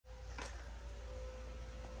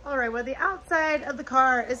All right, well, the outside of the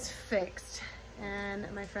car is fixed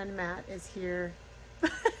and my friend Matt is here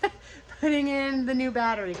putting in the new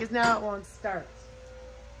battery because now it won't start.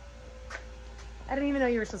 I didn't even know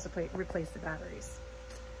you were supposed to replace the batteries.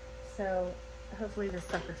 So hopefully this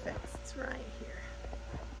sucker fits right here.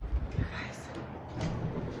 Guys,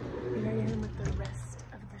 we are in with the rest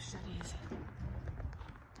of the shutties.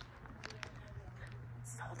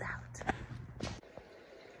 Sold out.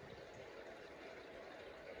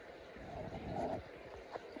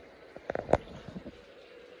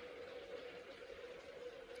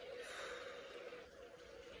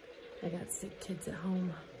 I got sick kids at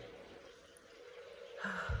home.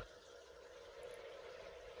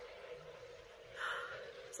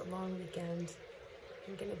 It's a long weekend.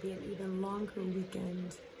 I'm gonna be an even longer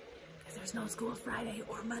weekend because there's no school Friday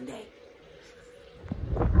or Monday.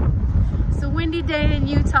 It's a windy day in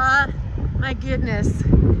Utah. My goodness.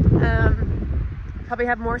 Probably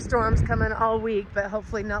have more storms coming all week, but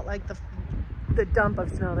hopefully not like the dump of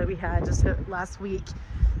snow that we had just last week.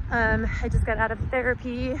 I just got out of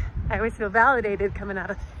therapy. I always feel validated coming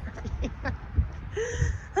out of therapy.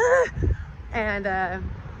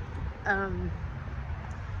 And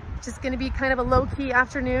just gonna be kind of a low-key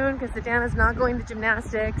afternoon because Adana's not going to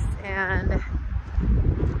gymnastics and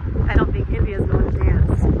I don't think India's going to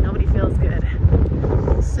dance. Nobody feels good.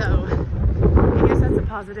 So I guess that's a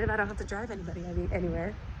positive. I don't have to drive anybody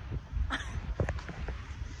anywhere.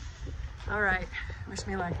 All right, wish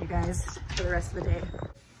me luck, you guys, for the rest of the day.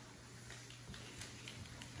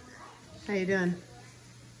 How you doing?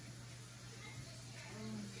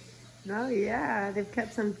 Oh yeah, they've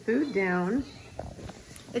kept some food down.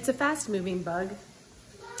 It's a fast moving bug,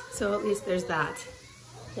 so at least there's that.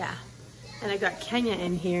 Yeah, and I got Kenya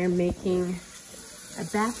in here making a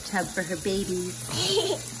bathtub for her babies.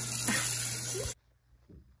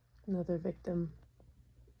 Another victim.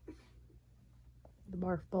 The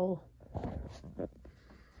barf bowl.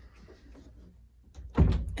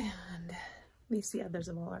 And at least the others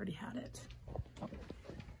have all already had it.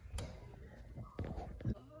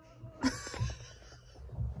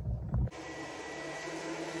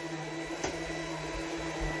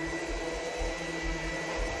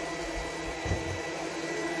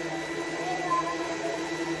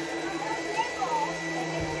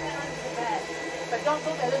 But don't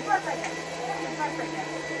go there, there's barf right there. There's barf right there.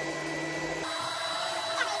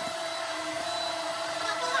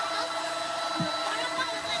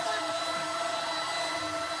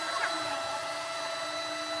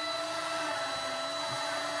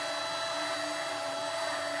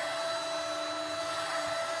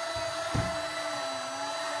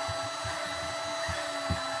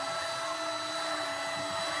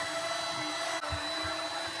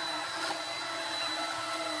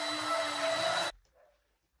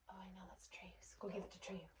 Go give it to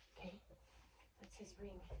Trey, okay? That's his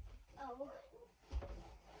ring. Oh.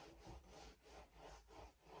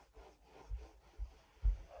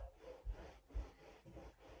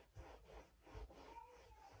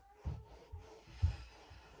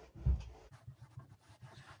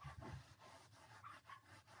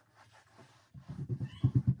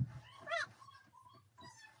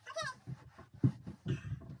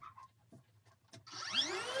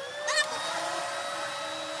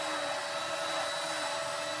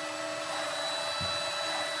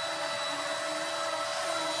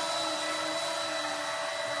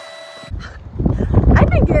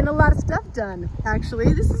 Getting a lot of stuff done,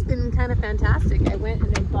 actually. This has been kind of fantastic. I went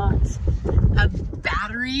and I bought a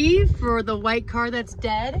battery for the white car that's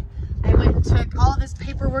dead. I went and took all of this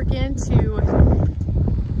paperwork into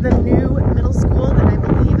the new middle school that I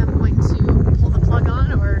believe I'm going to pull the plug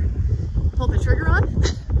on or pull the trigger on.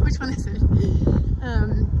 Which one is it?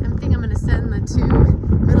 I think I'm going to send the 2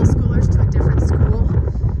 middle schoolers to a different school.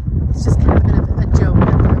 It's just kind of been a joke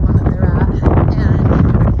at the one that they're at.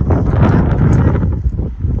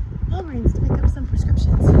 To pick up some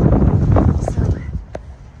prescriptions. So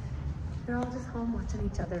they're all just home watching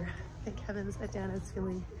each other. Thank heavens that Dana's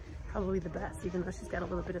feeling probably the best, even though she's got a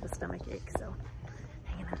little bit of a stomach ache, so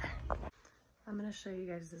hang in there. I'm gonna show you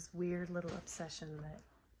guys this weird little obsession that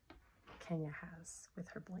Kenya has with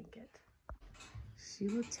her blanket. She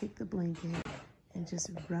will take the blanket and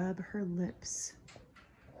just rub her lips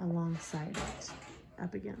alongside it,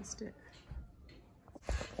 up against it.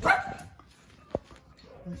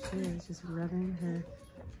 Oh, she is just rubbing her.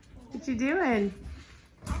 What you doing?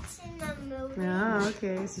 Watching a movie. Oh,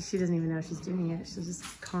 okay. So she doesn't even know she's doing it. She'll just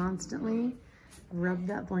constantly rub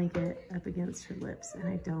that blanket up against her lips, and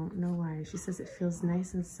I don't know why. She says it feels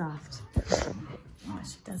nice and soft. Oh,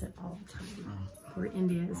 she does it all the time. Poor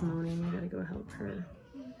India is moaning. We gotta go help her.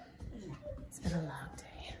 It's been a long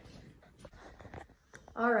day.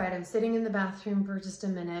 All right, I'm sitting in the bathroom for just a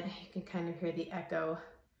minute. You can kind of hear the echo.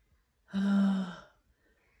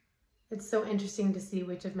 It's so interesting to see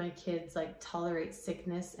which of my kids like tolerate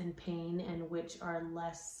sickness and pain and which are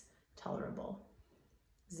less tolerable.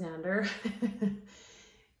 Xander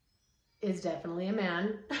is definitely a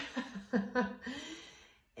man.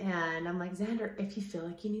 And I'm like, Xander, if you feel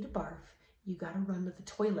like you need a barf, you gotta run to the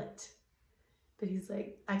toilet. But he's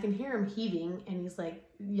like, I can hear him heaving and he's like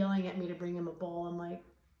yelling at me to bring him a bowl. I'm like,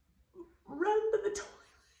 run to the toilet.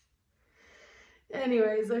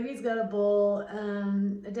 Anyway, so he's got a bowl.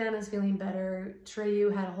 Adana's feeling better.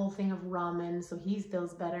 Treyu had a whole thing of ramen, so he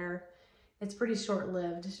feels better. It's pretty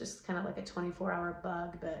short-lived. It's just kind of like a 24-hour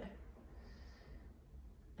bug, but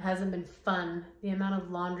it hasn't been fun, the amount of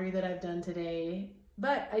laundry that I've done today.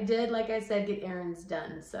 But I did, like I said, get errands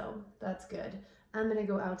done, so that's good. I'm gonna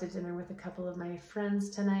go out to dinner with a couple of my friends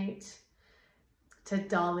tonight to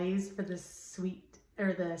Dolly's for the sweet,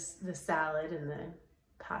 or the salad and the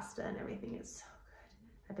pasta and everything. It's so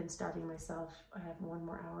good. I've been starving myself. I have 1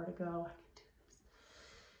 more hour to go. I can do this.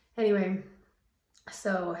 Anyway,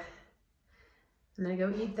 so I'm gonna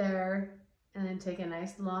go eat there and then take a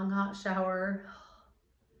nice long hot shower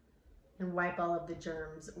and wipe all of the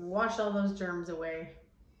germs, wash all those germs away,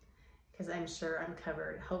 because I'm sure I'm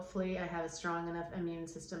covered. Hopefully I have a strong enough immune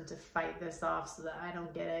system to fight this off so that I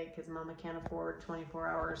don't get it, because Mama can't afford 24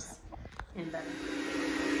 hours in bed.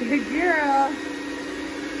 Good girl.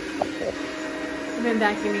 I've been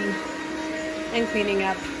vacuuming and cleaning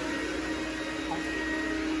up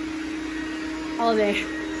all day.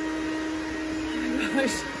 Oh my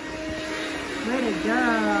gosh. Way to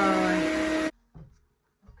go.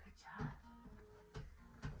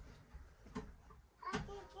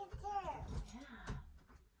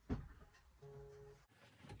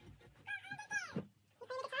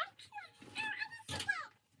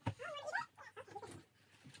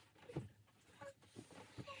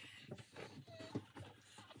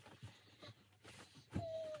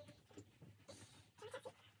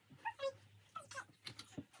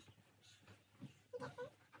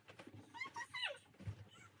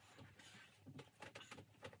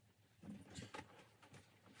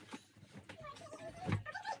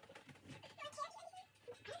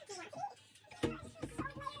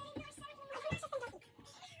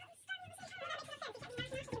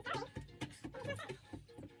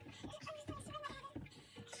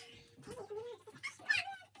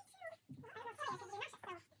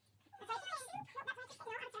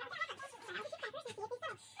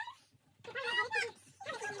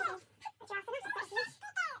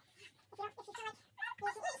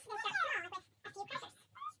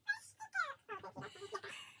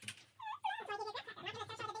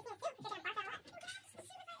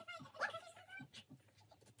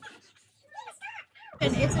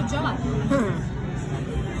 And it's a job.